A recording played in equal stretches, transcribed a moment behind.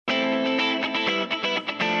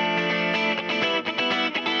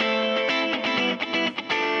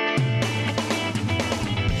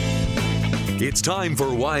It's time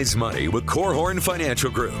for Wise Money with Korhorn Financial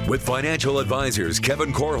Group with financial advisors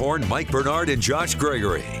Kevin Korhorn, Mike Bernard, and Josh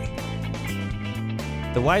Gregory.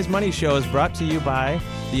 The Wise Money Show is brought to you by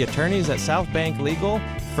the attorneys at South Bank Legal,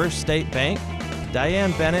 First State Bank,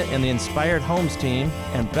 Diane Bennett and the Inspired Homes team,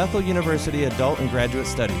 and Bethel University Adult and Graduate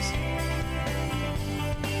Studies.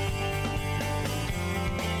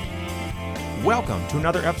 Welcome to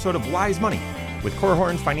another episode of Wise Money with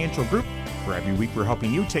Korhorn Financial Group, where every week we're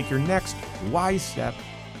helping you take your next wise step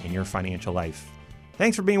in your financial life.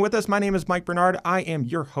 Thanks for being with us. My name is Mike Bernard. I am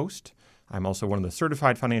your host. I'm also one of the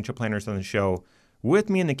certified financial planners on the show. With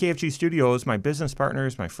me in the KFG studios, my business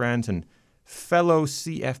partners, my friends, and fellow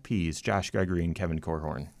CFPs, Josh Gregory and Kevin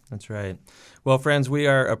Korhorn. That's right. Well, friends, we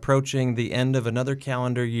are approaching the end of another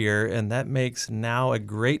calendar year, and that makes now a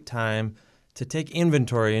great time to take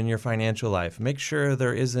inventory in your financial life. Make sure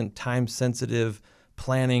there isn't time-sensitive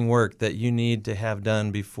planning work that you need to have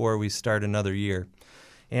done before we start another year.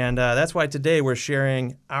 And that's why today we're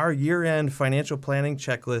sharing our year-end financial planning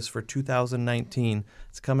checklist for 2019.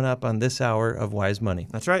 It's coming up on this hour of Wise Money.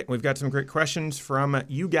 That's right. We've got some great questions from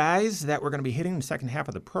you guys that we're going to be hitting in the second half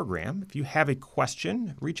of the program. If you have a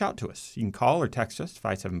question, reach out to us. You can call or text us,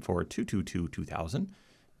 574-222-2000.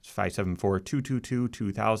 It's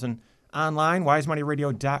 574-222-2000. Online,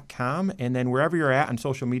 wisemoneyradio.com. And then wherever you're at on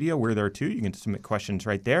social media, we're there too. You can submit questions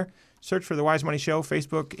right there. Search for The Wise Money Show,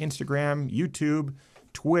 Facebook, Instagram, YouTube,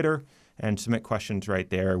 Twitter, and submit questions right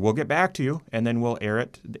there. We'll get back to you, and then we'll air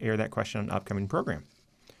that question on an upcoming program.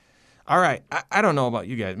 All right. I don't know about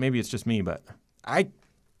you guys. Maybe it's just me, but I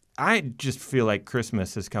just feel like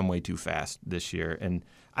Christmas has come way too fast this year. And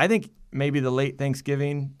I think maybe the late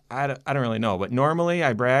Thanksgiving, I don't really know. But normally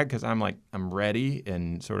I brag because I'm ready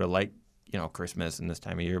and sort of like, Christmas and this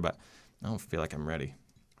time of year. But I don't feel like I'm ready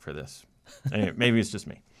for this. Anyway, maybe it's just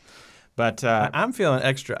me. But I'm feeling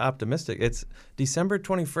extra optimistic. It's December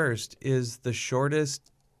 21st is the shortest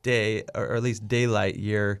day, or at least daylight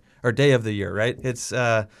year, or day of the year, right? It's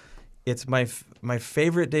my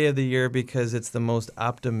favorite day of the year because it's the most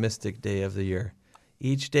optimistic day of the year.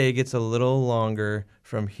 Each day gets a little longer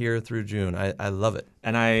from here through June. I love it.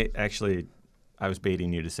 And I was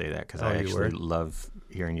baiting you to say that because I actually love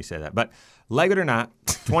hearing you say that. But like it or not,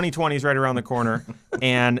 2020 is right around the corner,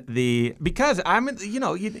 and because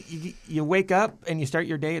you wake up and you start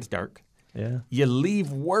your day, it's dark. Yeah. You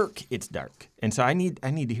leave work, it's dark. And so I need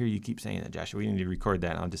to hear you keep saying that, Joshua. We need to record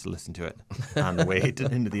that. I'll just listen to it on the way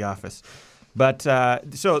into the office. But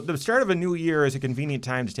so the start of a new year is a convenient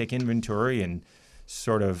time to take inventory and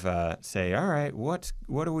sort of say, all right, what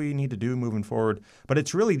do we need to do moving forward? But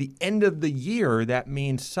it's really the end of the year that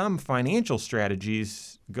means some financial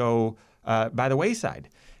strategies go by the wayside.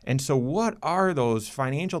 And so what are those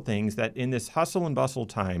financial things that in this hustle and bustle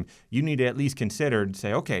time you need to at least consider and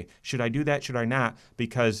say, okay, should I do that? Should I not?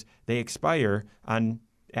 Because they expire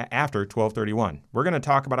after 12/31. We're going to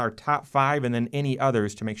talk about our top 5 and then any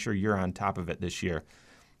others to make sure you're on top of it this year.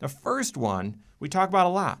 The first one we talk about a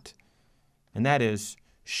lot, and that is,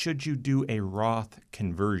 should you do a Roth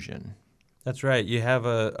conversion? That's right. You have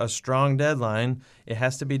a strong deadline. It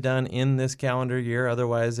has to be done in this calendar year.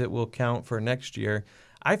 Otherwise, it will count for next year.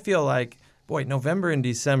 I feel like, November and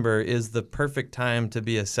December is the perfect time to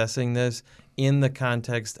be assessing this in the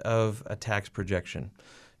context of a tax projection.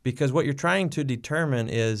 Because what you're trying to determine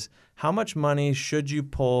is how much money should you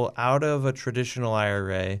pull out of a traditional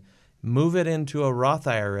IRA, move it into a Roth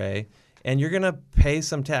IRA, and you're going to pay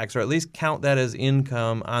some tax, or at least count that as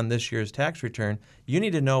income on this year's tax return. You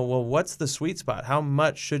need to know, what's the sweet spot? How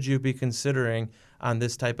much should you be considering on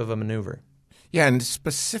this type of a maneuver? Yeah, and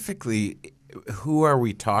specifically, who are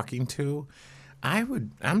we talking to?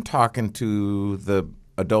 I'm talking to the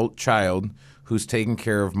adult child who's taking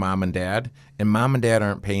care of mom and dad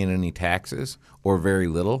aren't paying any taxes or very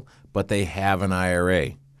little, but they have an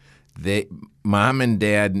IRA. Mom and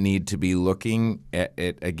dad need to be looking at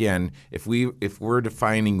it again. If we're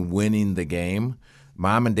defining winning the game,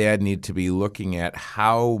 mom and dad need to be looking at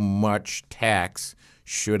how much tax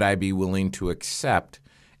should I be willing to accept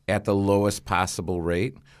at the lowest possible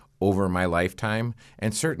rate over my lifetime.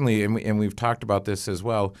 And certainly, and we've talked about this as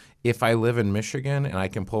well, if I live in Michigan and I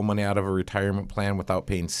can pull money out of a retirement plan without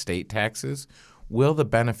paying state taxes, will the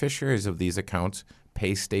beneficiaries of these accounts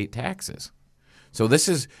pay state taxes? So this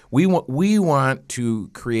is we want to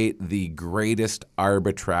create the greatest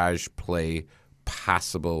arbitrage play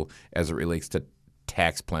possible as it relates to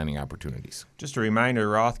tax planning opportunities. Just a reminder,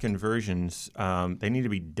 Roth conversions, they need to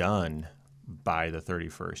be done by the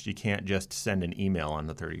 31st. You can't just send an email on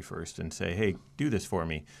the 31st and say, "Hey, do this for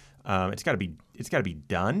me." It's got to be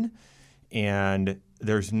done, and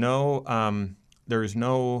there's no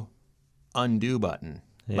undo button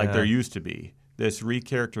like there Yeah. used to be. This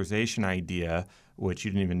recharacterization idea, which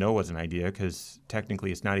you didn't even know was an idea because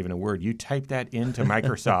technically it's not even a word. You type that into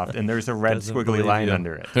Microsoft and there's a red Doesn't squiggly believe line you.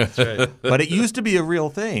 under it. That's right. But it used to be a real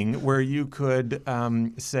thing where you could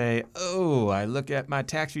say, oh, I look at my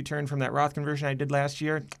tax return from that Roth conversion I did last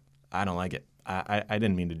year. I don't like it. I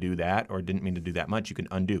didn't mean to do that or didn't mean to do that much. You can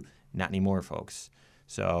undo. Not anymore, folks.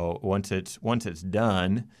 So once it's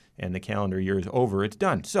done and the calendar year is over, it's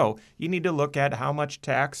done. So you need to look at how much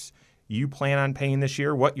tax you plan on paying this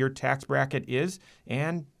year, what your tax bracket is,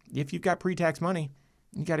 and if you've got pre-tax money,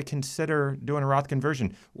 you got to consider doing a Roth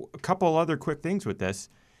conversion. A couple other quick things with this.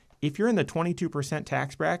 If you're in the 22%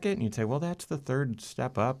 tax bracket and you'd say, well, that's the third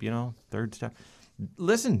step up, third step.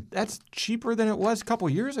 Listen, that's cheaper than it was a couple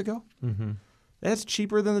years ago. Mm-hmm. That's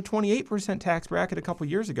cheaper than the 28% tax bracket a couple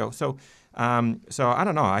years ago. So I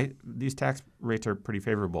don't know. These tax rates are pretty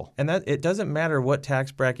favorable. And that it doesn't matter what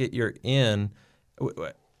tax bracket you're in.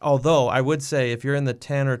 Although I would say if you're in the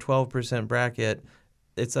 10 or 12% bracket,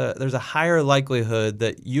 there's a higher likelihood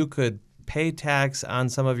that you could pay tax on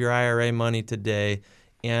some of your IRA money today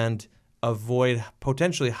and avoid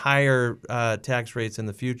potentially higher tax rates in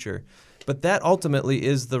the future. But that ultimately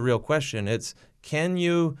is the real question. It's, can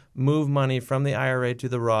you move money from the IRA to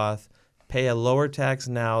the Roth, pay a lower tax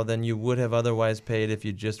now than you would have otherwise paid if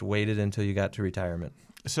you just waited until you got to retirement?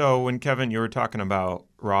 So when, Kevin, you were talking about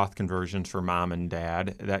Roth conversions for mom and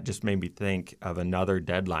dad, that just made me think of another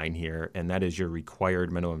deadline here, and that is your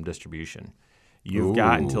required minimum distribution. You've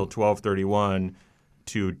got until 12/31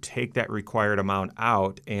 to take that required amount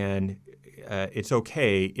out, and it's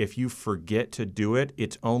okay if you forget to do it.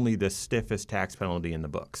 It's only the stiffest tax penalty in the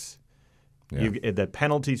books. Yeah. The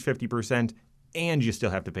penalty's 50%, and you still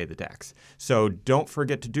have to pay the tax. So don't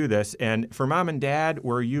forget to do this. And for mom and dad,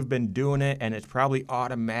 where you've been doing it and it's probably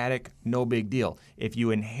automatic, no big deal. If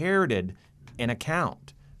you inherited an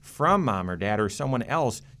account from mom or dad or someone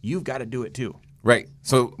else, you've got to do it too. Right.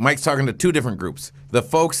 So Mike's talking to two different groups. The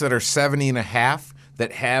folks that are 70 and a half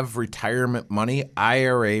that have retirement money,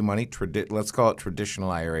 IRA money, let's call it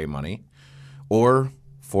traditional IRA money, or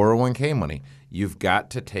 401k money. You've got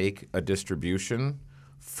to take a distribution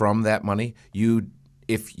from that money.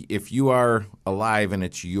 If you are alive and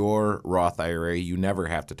it's your Roth IRA, you never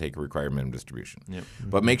have to take a required minimum distribution. Yep.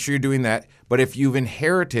 But make sure you're doing that. But if you've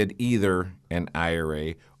inherited either an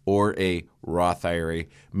IRA or a Roth IRA,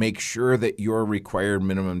 make sure that your required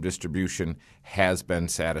minimum distribution has been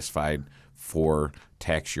satisfied for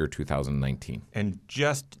tax year 2019. And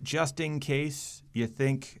just in case you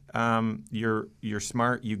think you're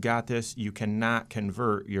smart, you got this, you cannot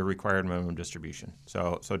convert your required minimum distribution.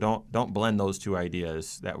 So don't blend those two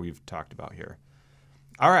ideas that we've talked about here.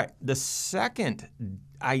 All right, the second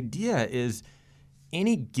idea is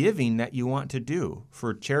any giving that you want to do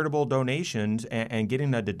for charitable donations and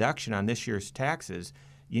getting a deduction on this year's taxes,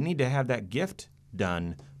 you need to have that gift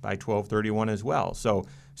done by 12/31 as well. So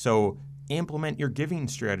implement your giving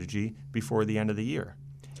strategy before the end of the year.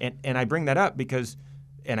 And I bring that up because,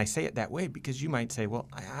 and I say it that way because you might say, well,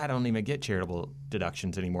 I don't even get charitable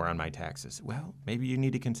deductions anymore on my taxes. Well, maybe you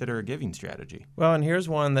need to consider a giving strategy. Well, and here's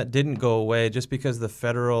one that didn't go away just because the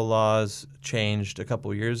federal laws changed a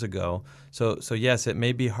couple years ago. So yes, it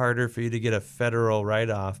may be harder for you to get a federal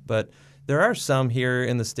write-off, but there are some here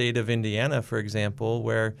in the state of Indiana, for example,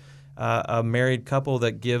 where a married couple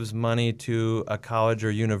that gives money to a college or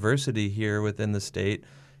university here within the state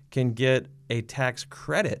can get a tax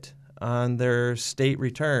credit on their state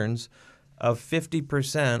returns of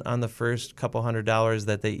 50% on the first couple $100s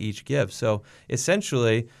that they each give. So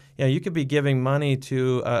essentially, you could be giving money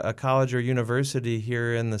to a college or university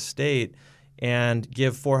here in the state and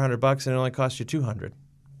give $400 and it only costs you $200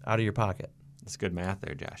 out of your pocket. It's good math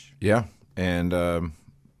there, Josh. Yeah, and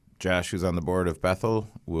Josh, who's on the board of Bethel,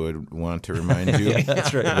 would want to remind you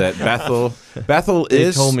That's right. that Bethel They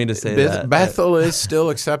is told me to say that. Bethel is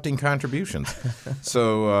still accepting contributions.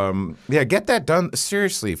 So get that done.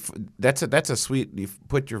 Seriously, that's a sweet. You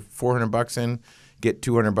put your $400 in, get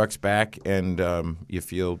 $200 back, and you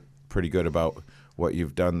feel pretty good about what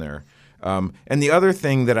you've done there. And the other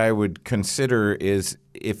thing that I would consider is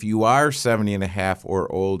if you are 70 and a half or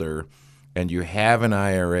older, and you have an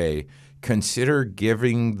IRA, consider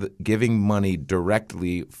giving money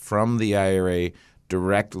directly from the IRA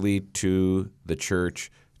directly to the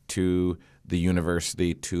church, to the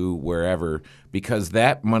university, to wherever, because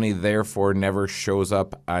that money therefore never shows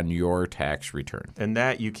up on your tax return. And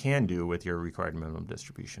that you can do with your required minimum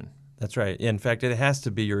distribution. That's right. In fact, it has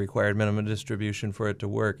to be your required minimum distribution for it to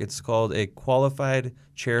work. It's called a qualified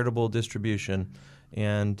charitable distribution,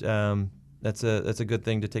 and that's a good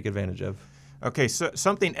thing to take advantage of. Okay, so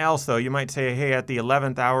something else though, you might say, hey, at the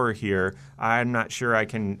 11th hour here, I'm not sure I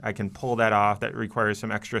can pull that off. That requires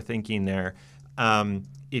some extra thinking there.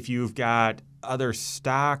 If you've got other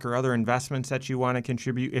stock or other investments that you want to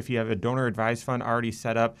contribute, if you have a donor advised fund already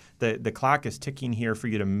set up, the clock is ticking here for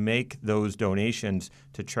you to make those donations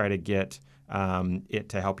to try to get it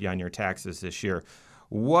to help you on your taxes this year.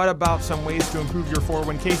 What about some ways to improve your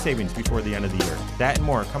 401k savings before the end of the year? That and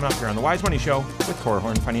more coming up here on The Wise Money Show with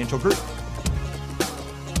Korhorn Financial Group.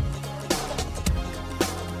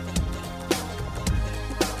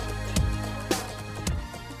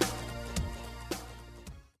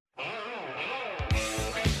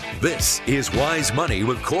 This is Wise Money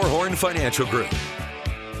with Korhorn Financial Group.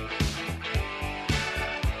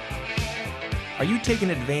 Are you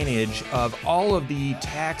taking advantage of all of the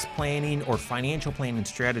tax planning or financial planning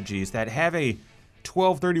strategies that have a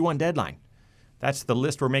 12/31 deadline? That's the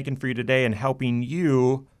list we're making for you today and helping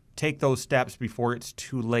you take those steps before it's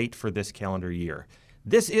too late for this calendar year.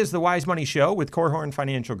 This is the Wise Money Show with Korhorn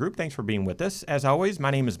Financial Group. Thanks for being with us. As always,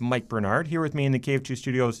 my name is Mike Bernard. Here with me in the KF2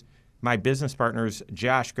 studios, my business partners,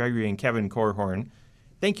 Josh Gregory and Kevin Korhorn.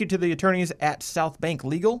 Thank you to the attorneys at South Bank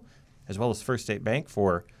Legal, as well as First State Bank,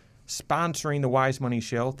 for sponsoring the Wise Money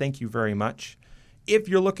Show. Thank you very much. If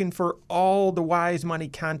you're looking for all the Wise Money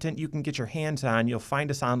content you can get your hands on, you'll find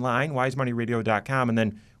us online, wisemoneyradio.com, and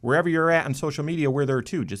then wherever you're at on social media, we're there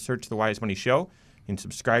too. Just search the Wise Money Show and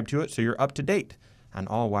subscribe to it so you're up to date on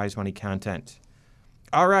all Wise Money content.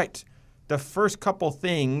 All right. The first couple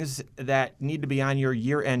things that need to be on your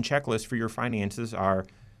year-end checklist for your finances are,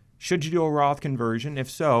 should you do a Roth conversion? If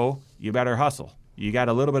so, you better hustle. You got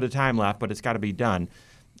a little bit of time left, but it's got to be done.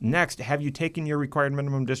 Next, have you taken your required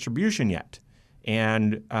minimum distribution yet?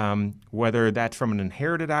 And whether that's from an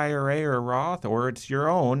inherited IRA or a Roth, or it's your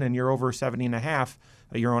own and you're over 70.5,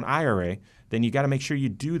 your own IRA, then you got to make sure you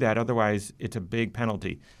do that. Otherwise, it's a big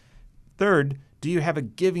penalty. Third, do you have a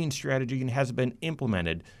giving strategy and has it been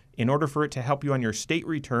implemented? In order for it to help you on your state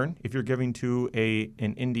return, if you're giving to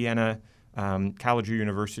an Indiana college or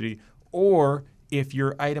university, or if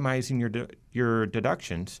you're itemizing your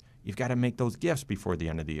deductions, you've got to make those gifts before the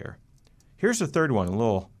end of the year. Here's the third one, a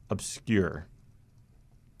little obscure.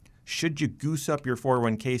 Should you goose up your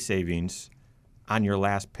 401k savings on your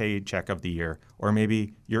last paycheck of the year, or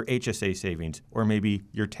maybe your HSA savings, or maybe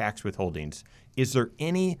your tax withholdings? Is there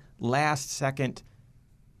any last-second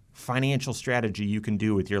financial strategy you can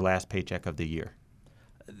do with your last paycheck of the year?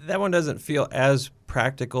 That one doesn't feel as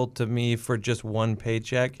practical to me for just one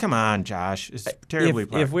paycheck. Come on, Josh. It's terribly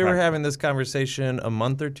practical. If we were having this conversation a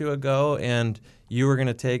month or two ago and you were going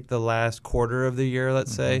to take the last quarter of the year,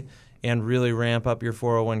 let's say, and really ramp up your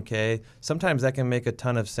 401k, sometimes that can make a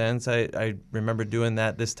ton of sense. I remember doing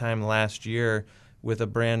that this time last year with a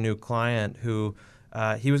brand new client who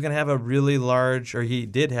he was going to have a really large, or he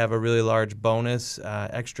did have a really large bonus,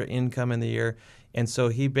 extra income in the year. And so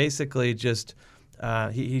he basically just,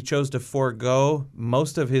 he chose to forego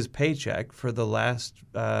most of his paycheck for the last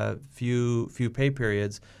few pay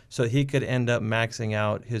periods so he could end up maxing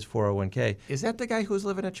out his 401k. Is that the guy who was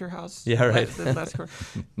living at your house? Yeah, right.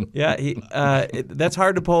 Yeah, that's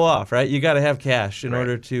hard to pull off, right? You got to have cash in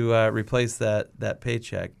order to replace that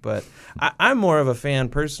paycheck. But I'm more of a fan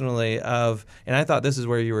personally of, and I thought this is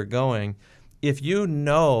where you were going, if you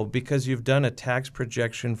know because you've done a tax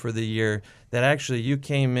projection for the year that actually you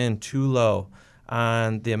came in too low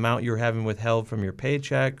on the amount you're having withheld from your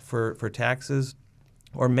paycheck for taxes,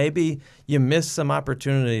 or maybe you missed some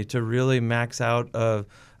opportunity to really max out a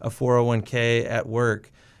 401k at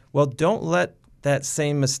work, well, don't let that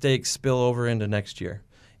same mistake spill over into next year.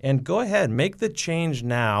 And go ahead, make the change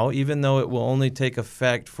now, even though it will only take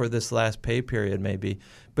effect for this last pay period maybe.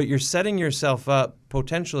 But you're setting yourself up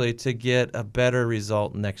potentially to get a better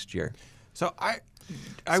result next year. So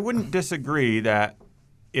I wouldn't disagree that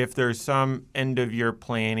if there's some end-of-year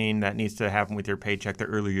planning that needs to happen with your paycheck, the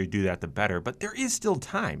earlier you do that, the better. But there is still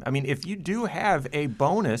time. I mean, if you do have a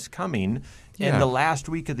bonus coming in the last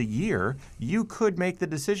week of the year, you could make the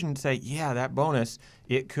decision to say, yeah, that bonus,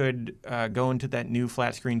 it could go into that new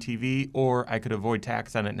flat-screen TV, or I could avoid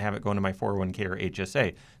tax on it and have it go into my 401k or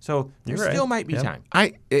HSA. So there still might be time.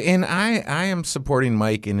 I am supporting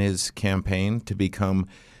Mike in his campaign to become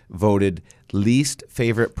voted least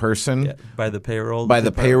favorite person by the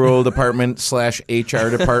payroll department / HR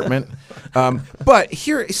department. But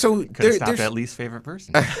here, so there's that least favorite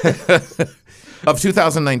person of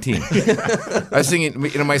 2019. I was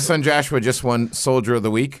thinking, my son Joshua just won Soldier of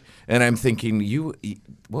the Week, and I'm thinking,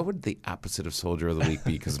 what would the opposite of Soldier of the Week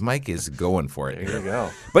be? Because Mike is going for it. There you go.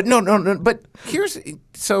 But no. But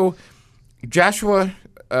so Joshua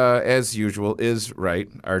as usual, is right.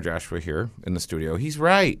 Our Joshua here in the studio. He's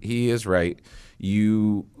right. He is right.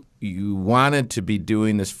 You wanted to be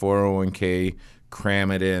doing this 401k,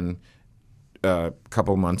 cram it in a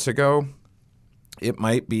couple months ago. It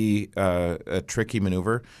might be a tricky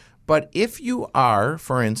maneuver. But if you are,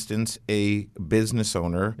 for instance, a business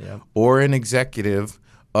owner or an executive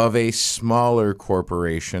of a smaller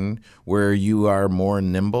corporation where you are more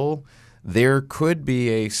nimble, there could be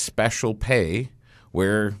a special pay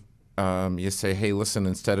where you say, hey, listen,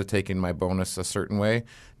 instead of taking my bonus a certain way,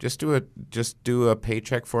 just do a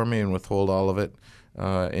paycheck for me and withhold all of it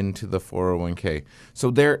into the 401k. So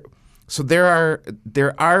there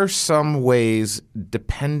are some ways,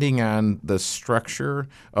 depending on the structure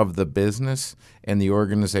of the business and the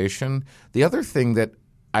organization. The other thing that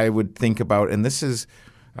I would think about, and this is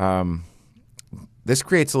this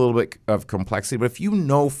creates a little bit of complexity, but if you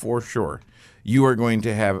know for sure you are going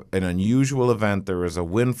to have an unusual event, there is a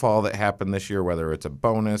windfall that happened this year, whether it's a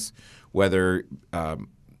bonus, whether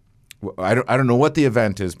I don't know what the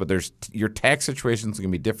event is, but your tax situation is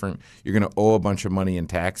going to be different. You're going to owe a bunch of money in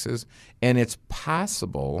taxes, and it's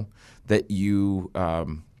possible that you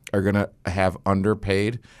are going to have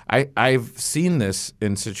underpaid. I've seen this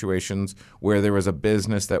in situations where there was a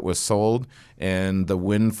business that was sold, and the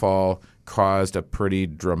windfall caused a pretty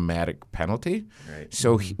dramatic penalty. Right.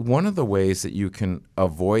 So one of the ways that you can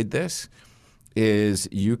avoid this is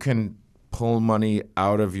you can pull money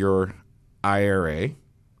out of your IRA,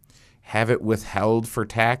 have it withheld for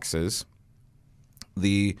taxes.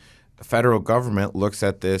 The federal government looks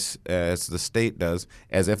at this, as the state does,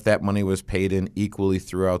 as if that money was paid in equally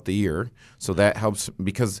throughout the year. So that helps,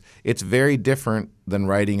 because it's very different than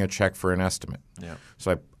writing a check for an estimate. Yeah.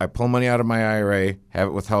 So I pull money out of my IRA, have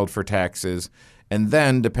it withheld for taxes, and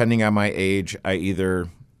then depending on my age, I either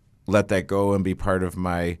let that go and be part of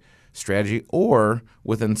my strategy, or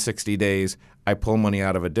within 60 days, I pull money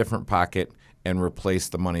out of a different pocket and replace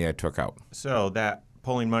the money I took out. So that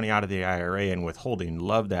pulling money out of the IRA and withholding,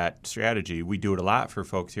 love that strategy. We do it a lot for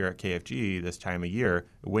folks here at KFG this time of year.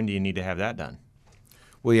 When do you need to have that done?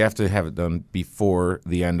 Well, you have to have it done before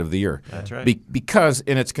the end of the year. That's right. Because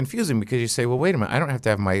it's confusing because you say, well, wait a minute, I don't have to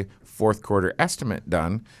have my fourth quarter estimate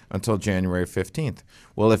done until January 15th.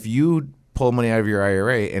 Well, if you pull money out of your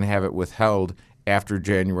IRA and have it withheld after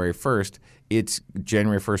January 1st, it's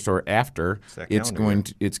January 1st or after, it's going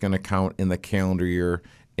to count in the calendar year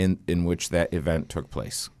in which that event took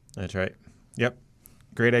place. That's right. Yep.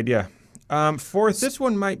 Great idea. Fourth, this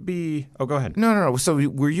one might be – oh, go ahead. No. So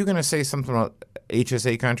were you going to say something about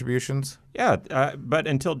HSA contributions? Yeah, but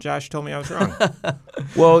until Josh told me I was wrong.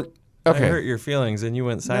 Well, okay. I hurt your feelings and you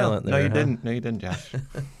went silent there. No, you huh? didn't. No, you didn't, Josh.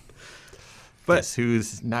 But guess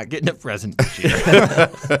who's not getting a present this year?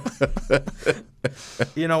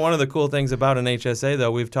 You know, one of the cool things about an HSA,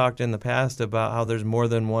 though, we've talked in the past about how there's more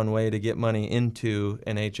than one way to get money into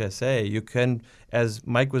an HSA. You can, as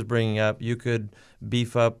Mike was bringing up, you could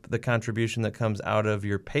beef up the contribution that comes out of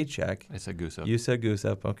your paycheck. I said goose up. You said goose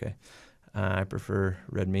up, okay. I prefer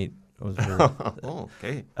red meat. Oh,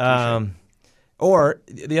 okay. Or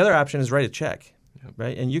the other option is write a check.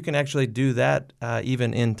 Right, and you can actually do that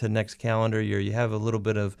even into next calendar year. You have a little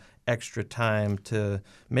bit of extra time to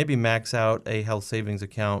maybe max out a health savings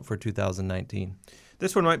account for 2019.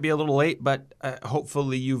 This one might be a little late, but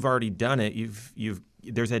hopefully you've already done it.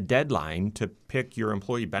 There's a deadline to pick your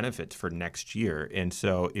employee benefits for next year, and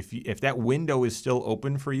so if that window is still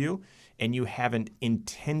open for you and you haven't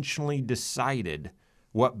intentionally decided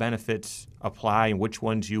what benefits apply and which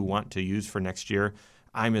ones you want to use for next year,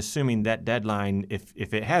 I'm assuming that deadline, if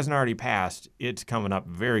it hasn't already passed, it's coming up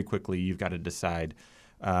very quickly. You've got to decide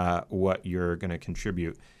what you're going to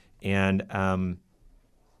contribute. And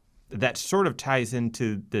that sort of ties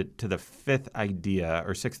into the fifth idea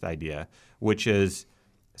or sixth idea, which is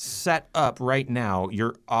set up right now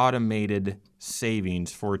your automated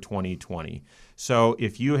savings for 2020. So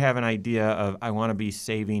if you have an idea of, I want to be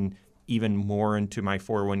saving even more into my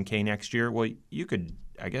 401k next year, well, you could,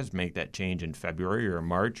 I guess, make that change in February or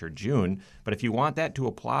March or June. But if you want that to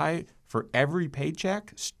apply for every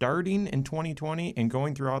paycheck starting in 2020 and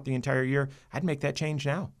going throughout the entire year, I'd make that change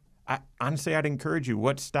now. Honestly, I'd encourage you.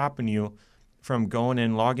 What's stopping you from going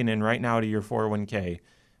and logging in right now to your 401k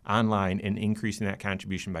online and increasing that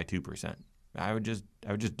contribution by 2%? I would just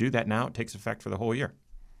do that now. It takes effect for the whole year.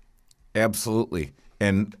 Absolutely.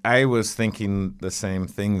 And I was thinking the same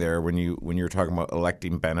thing there when you were talking about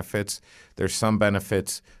electing benefits. There's some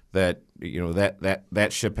benefits that that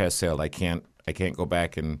ship has sailed. I can't go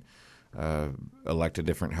back and elect a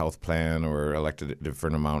different health plan or elect a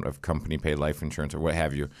different amount of company paid life insurance or what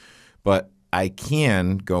have you. But I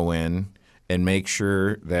can go in and make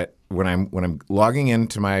sure that when I'm logging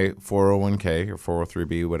into my 401k or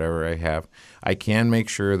 403b, whatever I have, I can make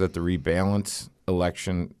sure that the rebalance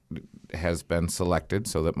election has been selected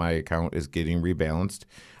so that my account is getting rebalanced.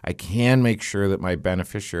 I can make sure that my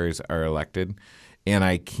beneficiaries are elected, and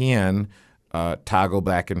I can toggle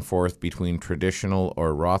back and forth between traditional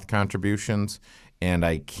or Roth contributions, and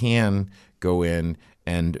I can go in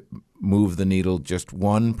and move the needle just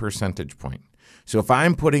 1 percentage point. So if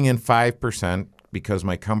I'm putting in 5% because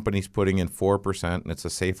my company's putting in 4% and it's a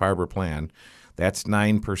safe harbor plan, that's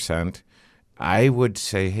 9%. I would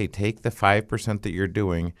say, hey, take the 5% that you're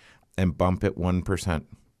doing and bump it 1%.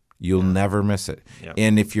 You'll never miss it. Yep.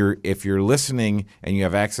 And if you're listening and you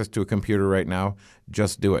have access to a computer right now,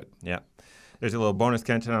 just do it. Yeah. There's a little bonus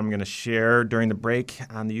content I'm going to share during the break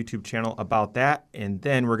on the YouTube channel about that. And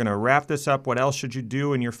then we're going to wrap this up. What else should you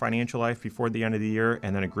do in your financial life before the end of the year?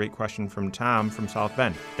 And then a great question from Tom from South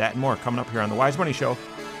Bend. That and more coming up here on The Wise Money Show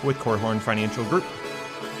with Korhorn Financial Group.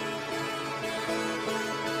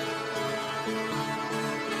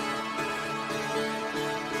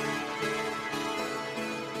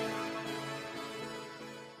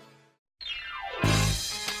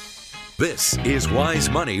 This is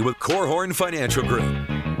Wise Money with Korhorn Financial Group.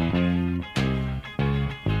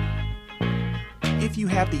 If you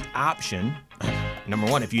have the option, number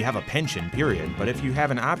one, if you have a pension, period, but if you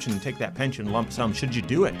have an option to take that pension lump sum, should you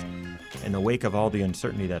do it? In the wake of all the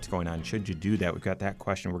uncertainty that's going on, should you do that? We've got that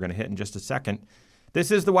question we're going to hit in just a second.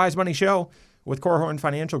 This is the Wise Money Show with Korhorn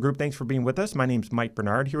Financial Group. Thanks for being with us. My name's Mike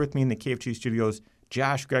Bernard. Here with me in the KFG studios,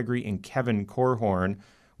 Josh Gregory and Kevin Korhorn.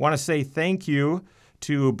 Want to say thank you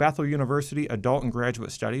to Bethel University Adult and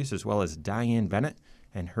Graduate Studies, as well as Diane Bennett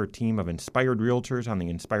and her team of Inspired Realtors on the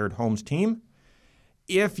Inspired Homes team.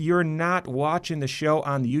 If you're not watching the show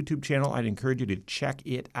on the YouTube channel, I'd encourage you to check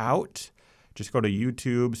it out. Just go to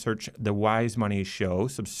YouTube, search The Wise Money Show,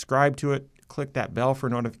 subscribe to it, click that bell for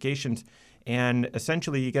notifications, and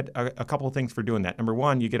essentially you get a couple of things for doing that. Number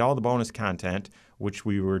one, you get all the bonus content, which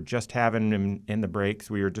we were just having in the breaks.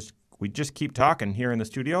 We just keep talking here in the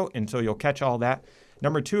studio, and so you'll catch all that.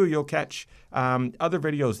 Number two, you'll catch other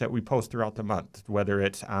videos that we post throughout the month, whether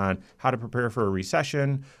it's on how to prepare for a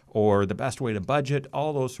recession or the best way to budget,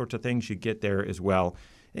 all those sorts of things you get there as well.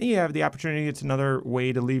 And you have the opportunity, it's another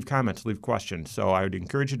way to leave comments, leave questions. So I would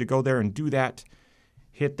encourage you to go there and do that.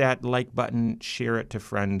 Hit that like button, share it to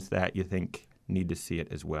friends that you think need to see it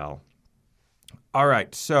as well. All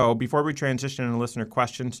right, so before we transition into listener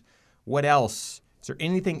questions, what else? Is there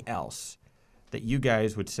anything else that you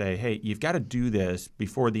guys would say, hey, you've got to do this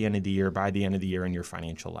before the end of the year, by the end of the year in your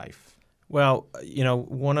financial life? Well,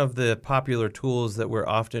 one of the popular tools that we're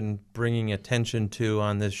often bringing attention to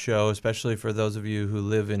on this show, especially for those of you who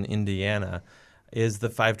live in Indiana, is the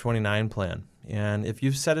 529 plan. And if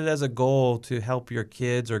you've set it as a goal to help your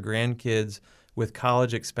kids or grandkids with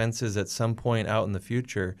college expenses at some point out in the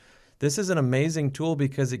future, this is an amazing tool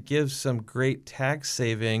because it gives some great tax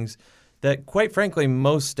savings that, quite frankly,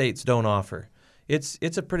 most states don't offer.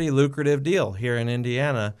 It's a pretty lucrative deal here in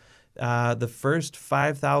Indiana. The first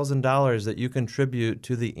 $5,000 that you contribute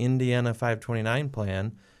to the Indiana 529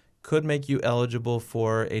 plan could make you eligible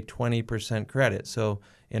for a 20% credit. So,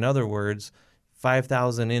 in other words,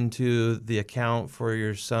 $5,000 into the account for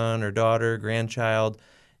your son or daughter, grandchild,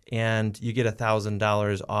 and you get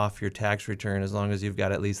 $1,000 off your tax return as long as you've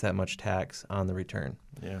got at least that much tax on the return.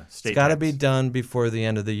 Yeah, it's got to be done before the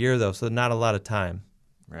end of the year, though, so not a lot of time.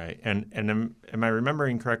 Right. And am I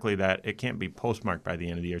remembering correctly that it can't be postmarked by the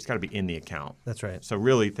end of the year? It's got to be in the account. That's right. So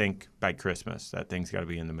really think by Christmas that thing's got to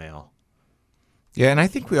be in the mail. Yeah, and I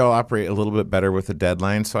think we all operate a little bit better with a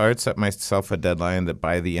deadline. So I would set myself a deadline that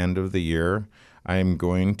by the end of the year, I'm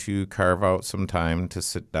going to carve out some time to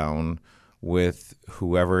sit down with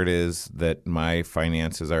whoever it is that my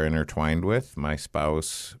finances are intertwined with, my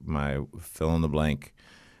spouse, my fill in the blank.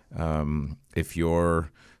 If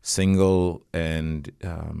you're single and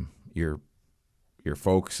your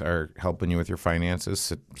folks are helping you with your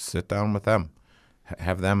finances, sit down with them,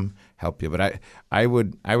 have them help you. But I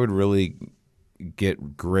would really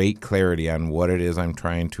get great clarity on what it is I'm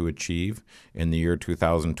trying to achieve in the year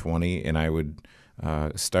 2020, and I would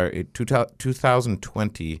start.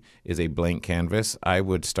 2020 is a blank canvas. I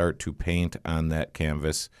would start to paint on that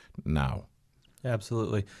canvas now.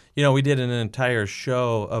 Absolutely. We did an entire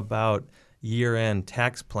show about year-end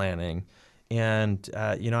tax planning, and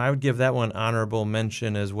I would give that one honorable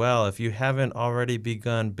mention as well. If you haven't already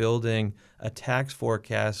begun building a tax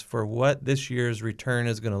forecast for what this year's return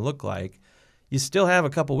is going to look like, you still have a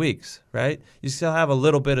couple weeks, right? You still have a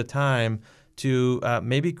little bit of time to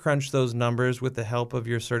maybe crunch those numbers with the help of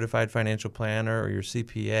your certified financial planner or your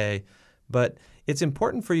CPA. But it's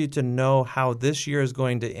important for you to know how this year is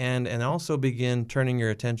going to end and also begin turning your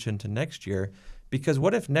attention to next year. Because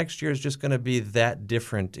what if next year is just going to be that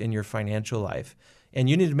different in your financial life? And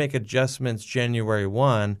you need to make adjustments January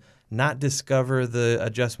 1, not discover the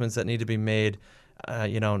adjustments that need to be made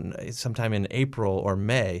sometime in April or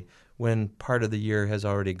May when part of the year has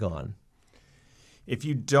already gone. If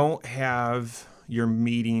you don't have your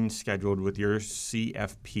meeting scheduled with your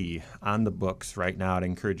CFP on the books right now, I'd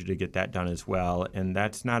encourage you to get that done as well. And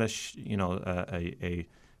that's not a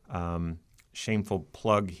shameful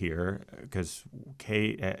plug here, because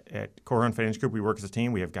at Korhorn Financial Group, we work as a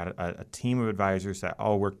team. We have got a team of advisors that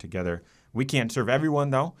all work together. We can't serve everyone,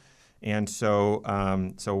 though. And so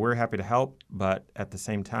we're happy to help. But at the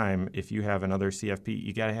same time, if you have another CFP,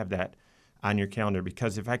 you got to have that on your calendar,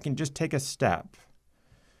 because if I can just take a step,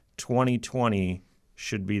 2020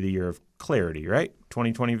 should be the year of clarity, right?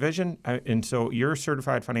 2020 vision. And so your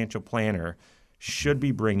certified financial planner should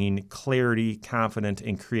be bringing clarity, confidence,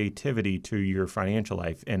 and creativity to your financial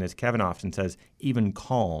life. And as Kevin often says, even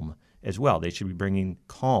calm as well. They should be bringing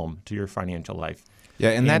calm to your financial life.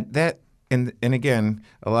 Yeah, and again,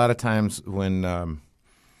 a lot of times when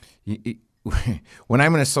when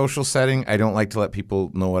I'm in a social setting, I don't like to let people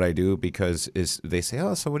know what I do, because they say,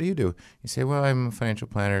 "Oh, so what do you do?" You say, "Well, I'm a financial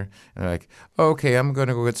planner," and they're like, "Oh, okay, I'm going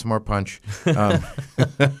to go get some more punch," or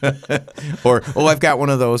 "Oh, I've got one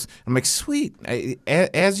of those." I'm like, "Sweet,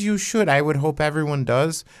 as you should." I would hope everyone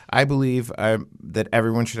does. I believe that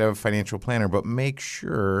everyone should have a financial planner, but make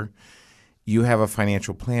sure you have a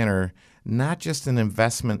financial planner, not just an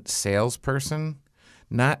investment salesperson.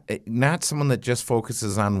 Not someone that just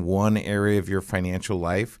focuses on one area of your financial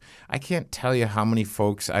life. I can't tell you how many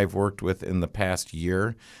folks I've worked with in the past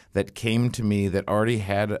year that came to me that already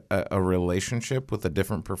had a relationship with a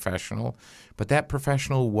different professional, but that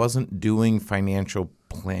professional wasn't doing financial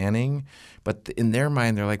planning. But in their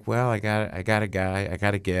mind, they're like, "Well, I got a guy, I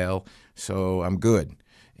got a gal, so I'm good."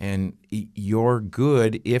 And you're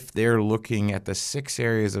good if they're looking at the 6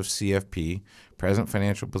 areas of CFP: present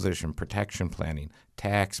financial position, protection planning,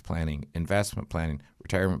 tax planning, investment planning,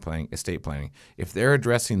 retirement planning, estate planning. If they're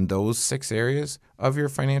addressing those 6 areas of your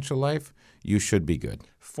financial life, you should be good.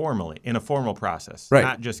 Formally, in a formal process, right?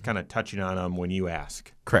 Not just kind of touching on them when you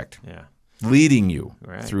ask. Correct. Yeah. Leading you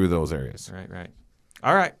through those areas. Right.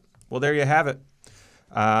 All right. Well, there you have it.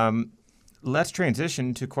 Let's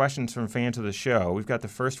transition to questions from fans of the show. We've got the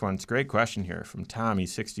first one. It's a great question here from Tommy,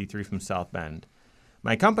 63 from South Bend.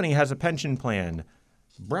 My company has a pension plan.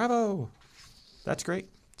 Bravo. That's great.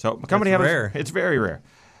 So my company it's very rare.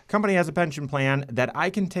 Company has a pension plan that I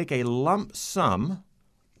can take a lump sum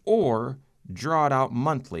or draw it out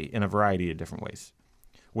monthly in a variety of different ways.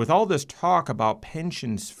 With all this talk about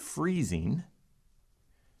pensions freezing,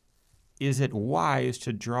 is it wise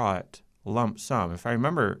to draw it lump sum? If I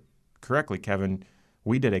remember correctly, Kevin,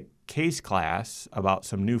 we did a case class about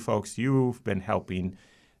some new folks you've been helping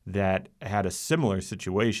that had a similar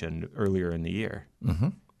situation earlier in the year. Mm-hmm.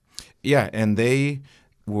 Yeah, and they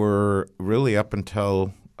were really, up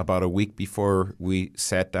until about a week before we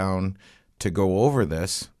sat down to go over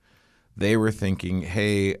this, they were thinking,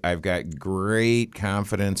 "Hey, I've got great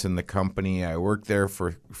confidence in the company. I worked there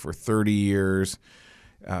for 30 years.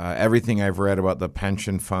 Everything I've read about the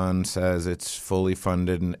pension fund says it's fully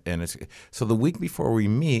funded." And it's so the week before we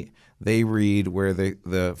meet, they read where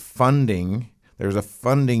the funding, there's a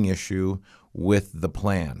funding issue with the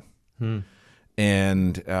plan.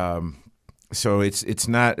 And so it's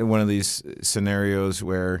not one of these scenarios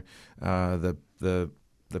where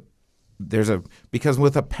because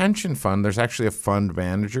with a pension fund, there's actually a fund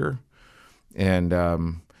manager, and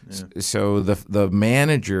so the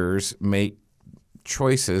managers make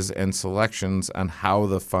choices and selections on how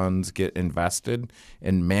the funds get invested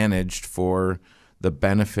and managed for the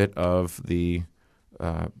benefit of the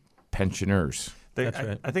pensioners. That's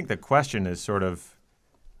right. I think the question is sort of,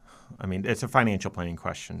 it's a financial planning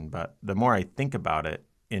question, but the more I think about it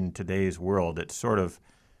in today's world, it's sort of,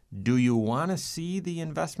 do you want to see the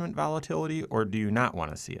investment volatility or do you not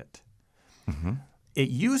want to see it? Mm-hmm. It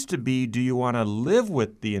used to be, do you want to live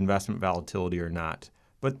with the investment volatility or not?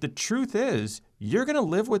 But the truth is, you're going to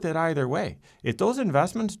live with it either way. If those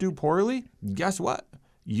investments do poorly, guess what?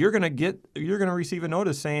 You're going to receive a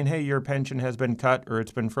notice saying, "Hey, your pension has been cut or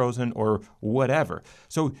it's been frozen or whatever."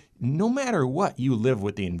 So no matter what, you live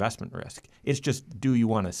with the investment risk. It's just, do you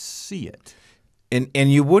want to see it?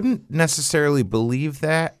 And you wouldn't necessarily believe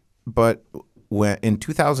that, but in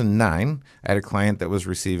 2009, I had a client that was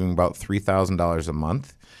receiving about $3,000 a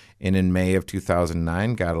month. And in May of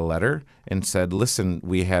 2009, got a letter and said, "Listen,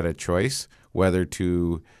 we had a choice whether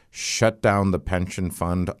to shut down the pension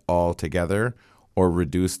fund altogether or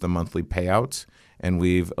reduce the monthly payouts. And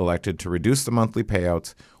we've elected to reduce the monthly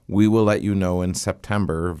payouts. We will let you know in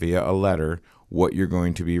September via a letter what you're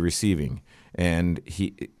going to be receiving. And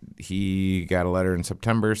he got a letter in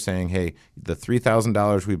September saying, hey, the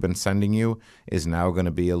 $3,000 we've been sending you is now going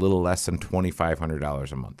to be a little less than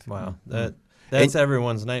 $2,500 a month. Wow. That's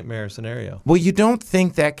everyone's nightmare scenario. Well, you don't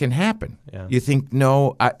think that can happen. Yeah. You think,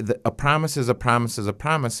 no, a promise is a promise is a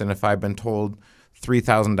promise. And if I've been told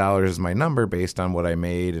 $3,000 is my number based on what I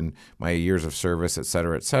made and my years of service, et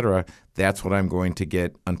cetera, that's what I'm going to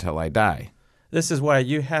get until I die. This is why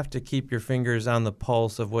you have to keep your fingers on the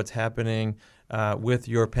pulse of what's happening with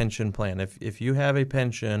your pension plan. If you have a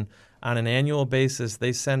pension, on an annual basis,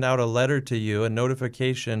 they send out a letter to you, a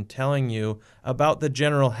notification telling you about the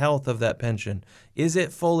general health of that pension. Is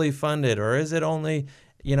it fully funded, or is it only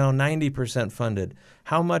 90% funded?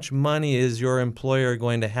 How much money is your employer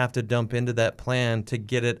going to have to dump into that plan to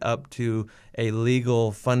get it up to a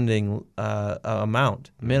legal funding amount,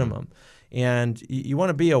 minimum? And you want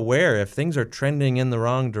to be aware if things are trending in the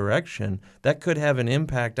wrong direction, that could have an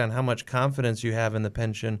impact on how much confidence you have in the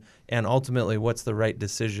pension and ultimately what's the right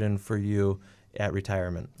decision for you at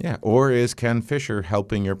retirement. Yeah, or is Ken Fisher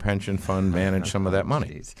helping your pension fund manage some of that money?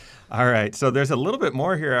 Jeez. All right, so there's a little bit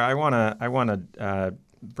more here I want to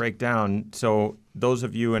break down. So those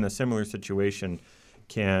of you in a similar situation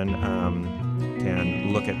can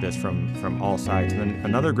look at this from all sides. And then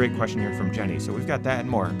another great question here from Jenny. So we've got that and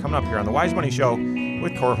more coming up here on the Wise Money Show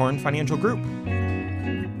with Korhorn Financial Group.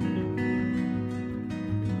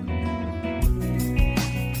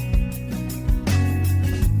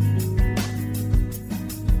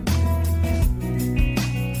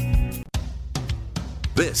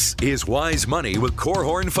 This is Wise Money with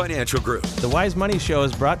Korhorn Financial Group. The Wise Money Show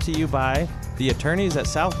is brought to you by the attorneys at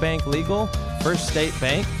South Bank Legal, First State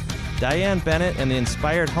Bank, Diane Bennett and the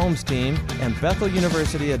Inspired Homes team, and Bethel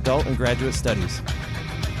University Adult and Graduate Studies.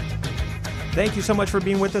 Thank you so much for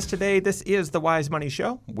being with us today. This is the Wise Money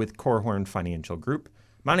Show with Korhorn Financial Group.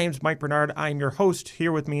 My name's Mike Bernard. I'm your host.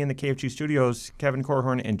 Here with me in the KFG studios, Kevin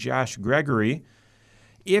Korhorn and Josh Gregory.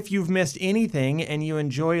 If you've missed anything and you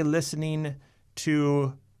enjoy listening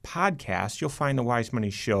to podcasts, you'll find the Wise Money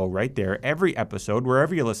Show right there. Every episode,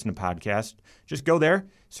 wherever you listen to podcasts, just go there,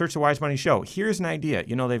 search the Wise Money Show. Here's an idea.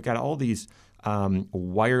 They've got all these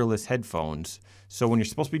wireless headphones. So when you're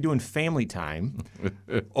supposed to be doing family time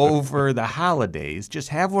over the holidays, just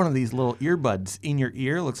have one of these little earbuds in your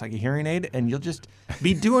ear. Looks like a hearing aid, and you'll just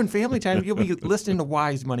be doing family time. You'll be listening to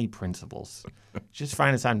Wise Money principles. Just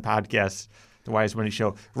find us on podcasts, the Wise Money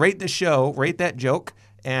Show. Rate the show, rate that joke,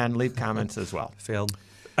 and leave comments as well. Failed.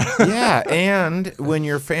 Yeah, and when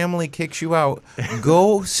your family kicks you out,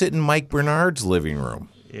 go sit in Mike Bernard's living room.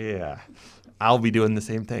 Yeah, I'll be doing the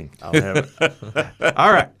same thing. I'll have it.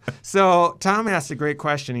 All right. So Tom asked a great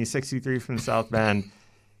question. He's 63 from the South Bend.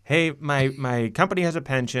 Hey, my company has a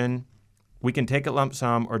pension. We can take it lump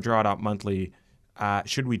sum or draw it out monthly.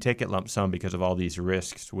 Should we take it lump sum because of all these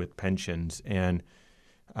risks with pensions? And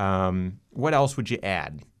what else would you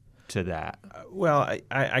add to that? Well,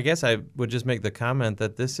 I guess I would just make the comment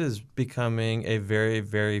that this is becoming a very,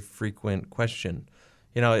 very frequent question.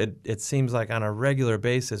 It seems like on a regular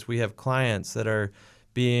basis we have clients that are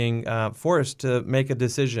being forced to make a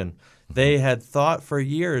decision. They had thought for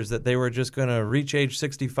years that they were just going to reach age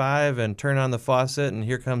 65 and turn on the faucet and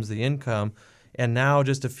here comes the income. And now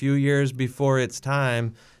just a few years before it's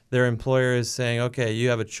time, their employer is saying, okay, you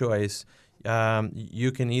have a choice.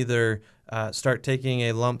 You can either start taking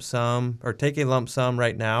a lump sum or take a lump sum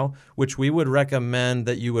right now, which we would recommend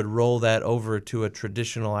that you would roll that over to a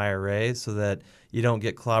traditional IRA so that you don't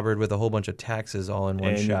get clobbered with a whole bunch of taxes all in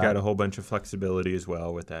one shot. And you've got a whole bunch of flexibility as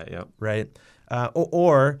well with that, yep. Right.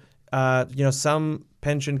 Or some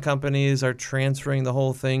pension companies are transferring the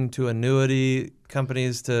whole thing to annuity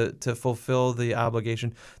companies to fulfill the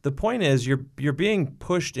obligation. The point is you're being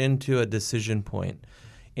pushed into a decision point.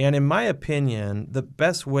 And in my opinion, the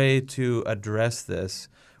best way to address this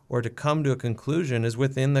or to come to a conclusion is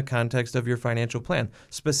within the context of your financial plan,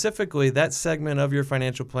 specifically that segment of your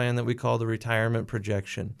financial plan that we call the retirement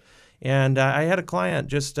projection. And I had a client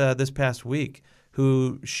just this past week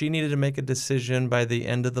who she needed to make a decision by the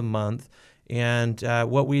end of the month. And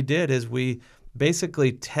what we did is we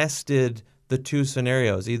basically tested the two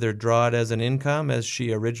scenarios, either draw it as an income as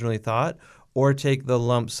she originally thought, or take the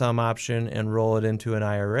lump sum option and roll it into an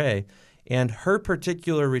IRA. And her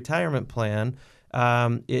particular retirement plan,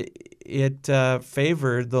 it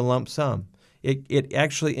favored the lump sum. It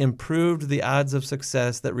actually improved the odds of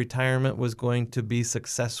success that retirement was going to be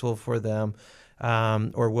successful for them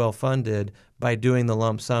or well funded by doing the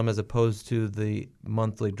lump sum as opposed to the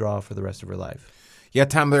monthly draw for the rest of her life? Yeah,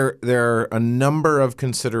 Tom, there are a number of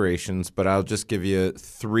considerations, but I'll just give you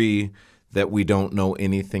 3 that we don't know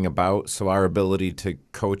anything about. So our ability to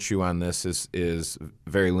coach you on this is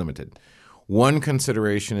very limited. One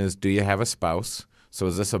consideration is, do you have a spouse? So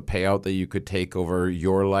is this a payout that you could take over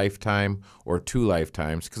your lifetime or 2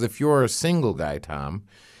 lifetimes? Because if you're a single guy, Tom,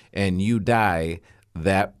 and you die,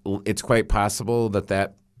 that it's quite possible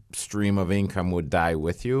that stream of income would die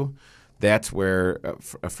with you. That's where,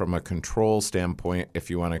 from a control standpoint, if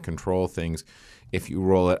you want to control things, if you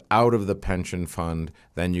roll it out of the pension fund,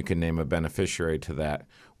 then you can name a beneficiary to that,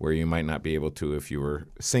 where you might not be able to if you were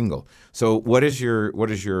single. So what is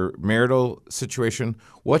your marital situation?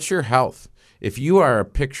 What's your health? If you are a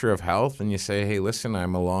picture of health and you say, hey, listen,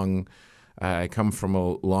 I come from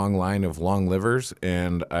a long line of long livers,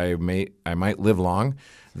 and I might live long,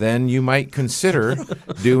 then you might consider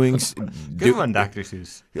doing. Good one, Dr.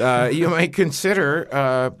 Seuss. You might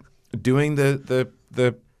consider doing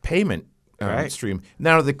the payment stream.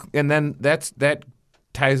 Now, and then that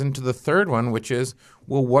ties into the third one, which is,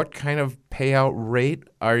 well, what kind of payout rate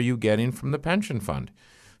are you getting from the pension fund?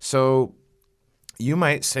 So you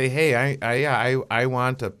might say, hey, I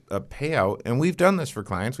want a payout, and we've done this for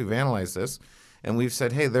clients. We've analyzed this, and we've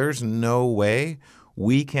said, hey, there's no way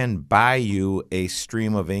we can buy you a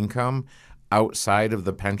stream of income outside of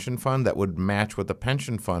the pension fund that would match what the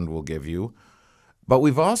pension fund will give you. But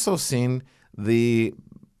we've also seen the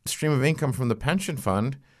stream of income from the pension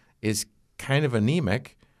fund is kind of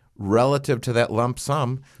anemic relative to that lump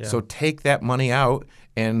sum. Yeah. So take that money out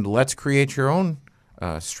and let's create your own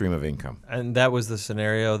stream of income. And that was the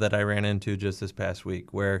scenario that I ran into just this past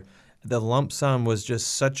week, where the lump sum was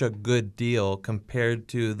just such a good deal compared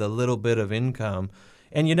to the little bit of income.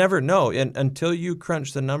 And you never know. And until you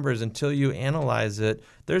crunch the numbers, until you analyze it,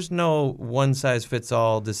 there's no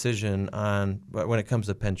one-size-fits-all decision on when it comes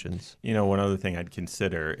to pensions. You know, one other thing I'd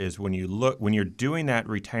consider is when you're doing that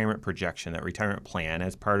retirement projection, that retirement plan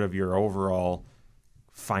as part of your overall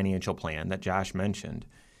financial plan that Josh mentioned,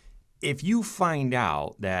 if you find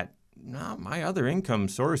out that my other income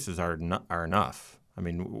sources are enough, I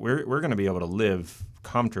mean, we're going to be able to live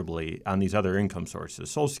comfortably on these other income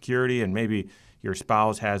sources, Social Security, and maybe your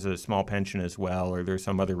spouse has a small pension as well, or there's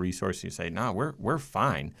some other resource you say, we're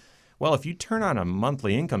fine. Well, if you turn on a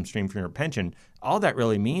monthly income stream from your pension, all that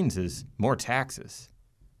really means is more taxes,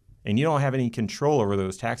 and you don't have any control over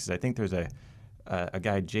those taxes. I think there's a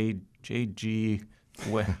guy, J.G.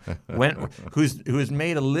 who's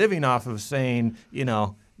made a living off of saying,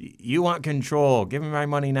 you want control, give me my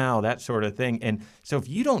money now, that sort of thing. And so if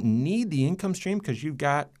you don't need the income stream because you've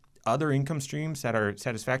got other income streams that are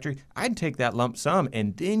satisfactory, I'd take that lump sum,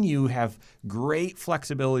 and then you have great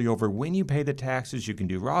flexibility over when you pay the taxes. You can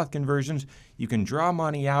do Roth conversions. You can draw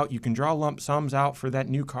money out. You can draw lump sums out for that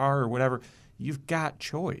new car or whatever. You've got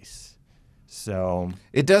choice. So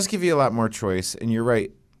it does give you a lot more choice, and you're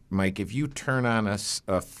right, Mike. If you turn on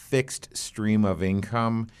a fixed stream of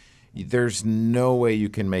income, there's no way you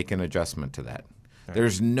can make an adjustment to that. Right.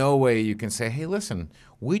 There's no way you can say, hey, listen,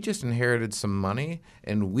 we just inherited some money,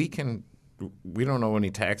 and we don't owe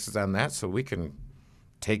any taxes on that, so we can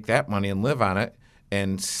take that money and live on it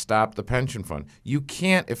and stop the pension fund. You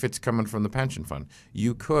can't if it's coming from the pension fund.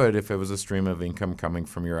 You could if it was a stream of income coming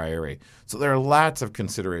from your IRA. So there are lots of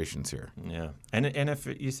considerations here. Yeah. And if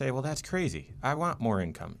you say, well, that's crazy. I want more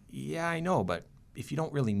income. Yeah, I know, but if you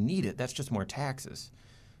don't really need it, that's just more taxes.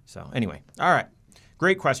 So anyway, all right.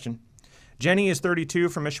 Great question. Jenny is 32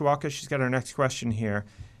 from Mishawaka. She's got our next question here.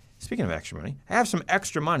 Speaking of extra money, I have some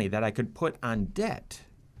extra money that I could put on debt.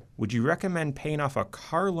 Would you recommend paying off a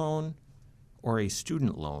car loan or a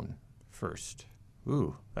student loan first?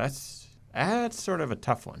 Ooh, that's sort of a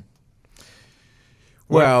tough one.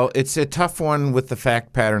 Well, it's a tough one with the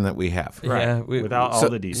fact pattern that we have. Right. Yeah, without all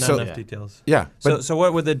the details. Not enough details. Yeah. So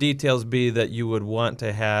what would the details be that you would want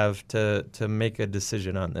to have to make a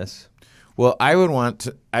decision on this? Well, I'd want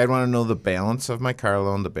to know the balance of my car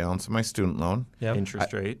loan, the balance of my student loan. Yep.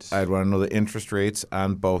 Interest rates. I'd want to know the interest rates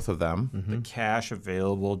on both of them. Mm-hmm. The cash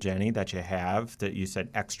available, Jenny, that you have, that you said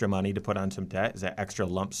extra money to put on some debt. Is that extra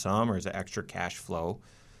lump sum or is it extra cash flow?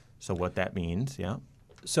 So what that means, yeah.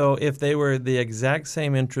 So if they were the exact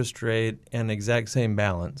same interest rate and exact same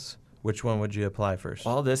balance, which one would you apply first?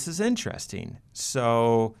 Well, this is interesting.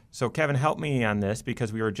 So Kevin, help me on this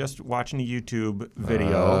because we were just watching a YouTube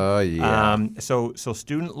video. Oh, yeah. So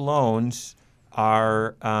student loans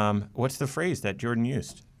are, what's the phrase that Jordan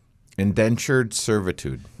used? Indentured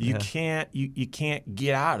servitude. You can't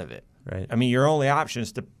get out of it. Right. I mean, your only option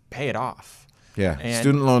is to pay it off. Yeah. And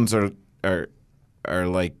student loans are are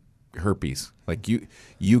like herpes. Like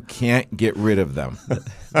you can't get rid of them.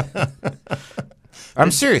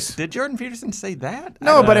 I'm serious. Did Jordan Peterson say that?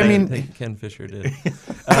 No, but I I mean, think Ken Fisher did.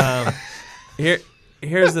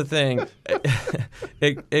 Here's the thing.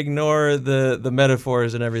 Ignore the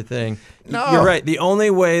metaphors and everything. No. You're right. The only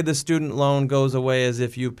way the student loan goes away is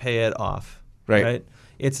if you pay it off. Right.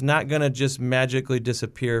 It's not going to just magically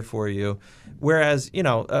disappear for you. Whereas,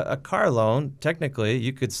 a car loan, technically,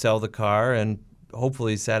 you could sell the car and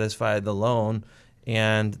hopefully satisfy the loan,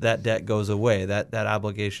 and that debt goes away. That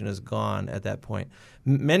obligation is gone at that point.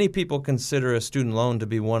 Many people consider a student loan to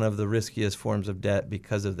be one of the riskiest forms of debt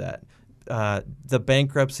because of that. The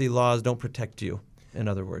bankruptcy laws don't protect you, in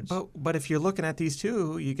other words. But if you're looking at these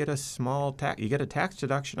two, you get a small tax. You get a tax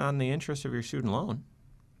deduction on the interest of your student loan.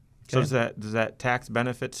 Okay. So does that tax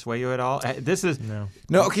benefit sway you at all? This is No.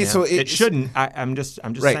 Okay. So it shouldn't. I'm just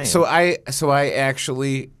right. saying. So I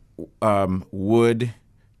actually would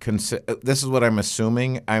consider. This is what I'm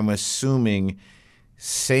assuming. I'm assuming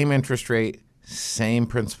same interest rate, same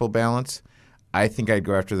principal balance. I think I'd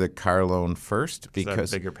go after the car loan first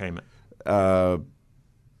because bigger payment.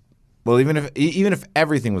 Well, even if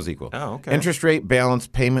everything was equal, interest rate, balance,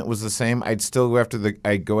 payment was the same, I'd still go after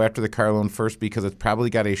the car loan first because it's probably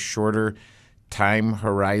got a shorter time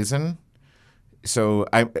horizon. So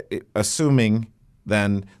I'm assuming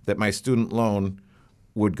then that my student loan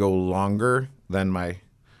would go longer than my.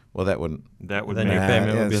 Well, that wouldn't. That would. Then make your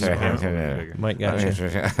payment would be bigger. Mike got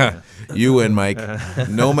you. You win, Mike.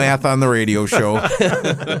 No math on the radio show.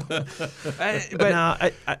 But no,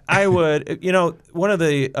 I would. One of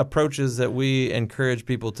the approaches that we encourage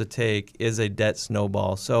people to take is a debt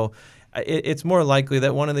snowball. So it's more likely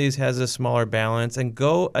that one of these has a smaller balance, and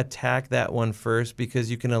go attack that one first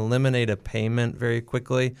because you can eliminate a payment very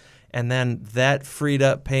quickly. And then that freed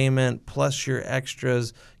up payment plus your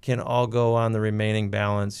extras can all go on the remaining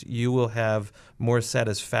balance. You will have more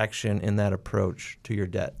satisfaction in that approach to your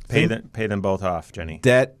debt. Pay them both off, Jenny.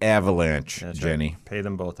 Debt avalanche, That's Jenny. Right. Pay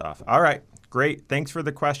them both off. All right. Great. Thanks for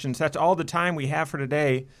the questions. That's all the time we have for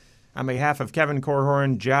today. On behalf of Kevin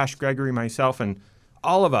Korhorn, Josh Gregory, myself, and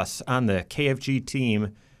all of us on the KFG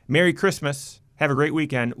team, Merry Christmas. Have a great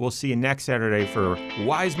weekend. We'll see you next Saturday for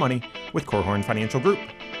Wise Money with Korhorn Financial Group.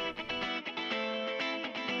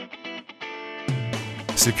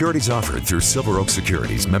 Securities offered through Silver Oak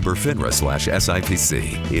Securities, member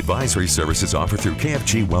FINRA/SIPC. Advisory services offered through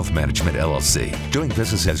KFG Wealth Management, LLC. Doing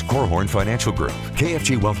business as Korhorn Financial Group.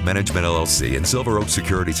 KFG Wealth Management, LLC and Silver Oak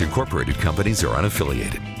Securities Incorporated companies are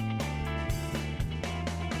unaffiliated.